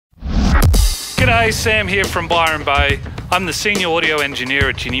G'day, Sam here from Byron Bay. I'm the Senior Audio Engineer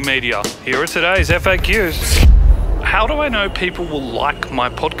at Ginny Media. Here are today's FAQs. How do I know people will like my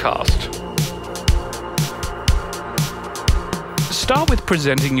podcast? Start with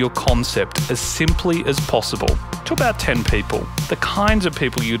presenting your concept as simply as possible to about 10 people, the kinds of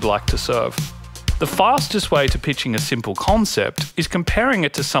people you'd like to serve. The fastest way to pitching a simple concept is comparing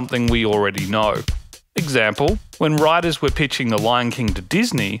it to something we already know. Example, when writers were pitching The Lion King to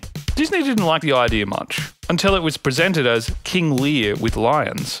Disney, Disney didn't like the idea much until it was presented as King Lear with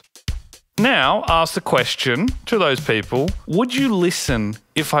lions. Now ask the question to those people, would you listen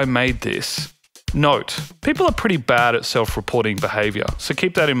if I made this? Note, people are pretty bad at self-reporting behaviour, so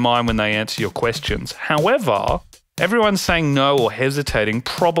keep that in mind when they answer your questions. However, everyone saying no or hesitating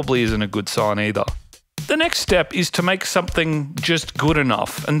probably isn't a good sign either. The next step is to make something just good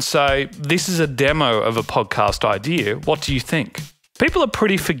enough and say, this is a demo of a podcast idea, what do you think? People are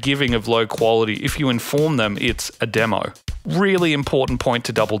pretty forgiving of low quality if you inform them it's a demo. Really important point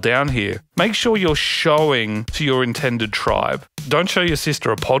to double down here. Make sure you're showing to your intended tribe. Don't show your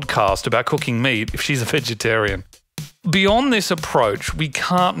sister a podcast about cooking meat if she's a vegetarian. Beyond this approach, we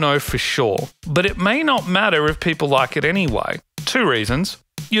can't know for sure, but it may not matter if people like it anyway. 2 reasons.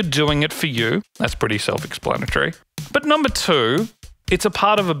 You're doing it for you. That's pretty self-explanatory. But number 2, it's a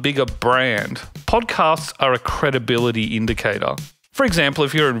part of a bigger brand. Podcasts are a credibility indicator. For example,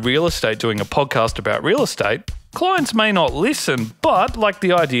 if you're in real estate doing a podcast about real estate, clients may not listen, but like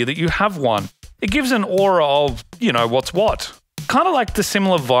the idea that you have one. It gives an aura of, what's what. Kind of like the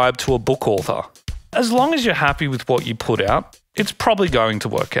similar vibe to a book author. As long as you're happy with what you put out, it's probably going to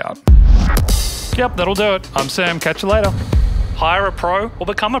work out. Yep, that'll do it. I'm Sam. Catch you later. Hire a pro or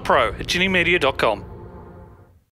become a pro at ginnymedia.com.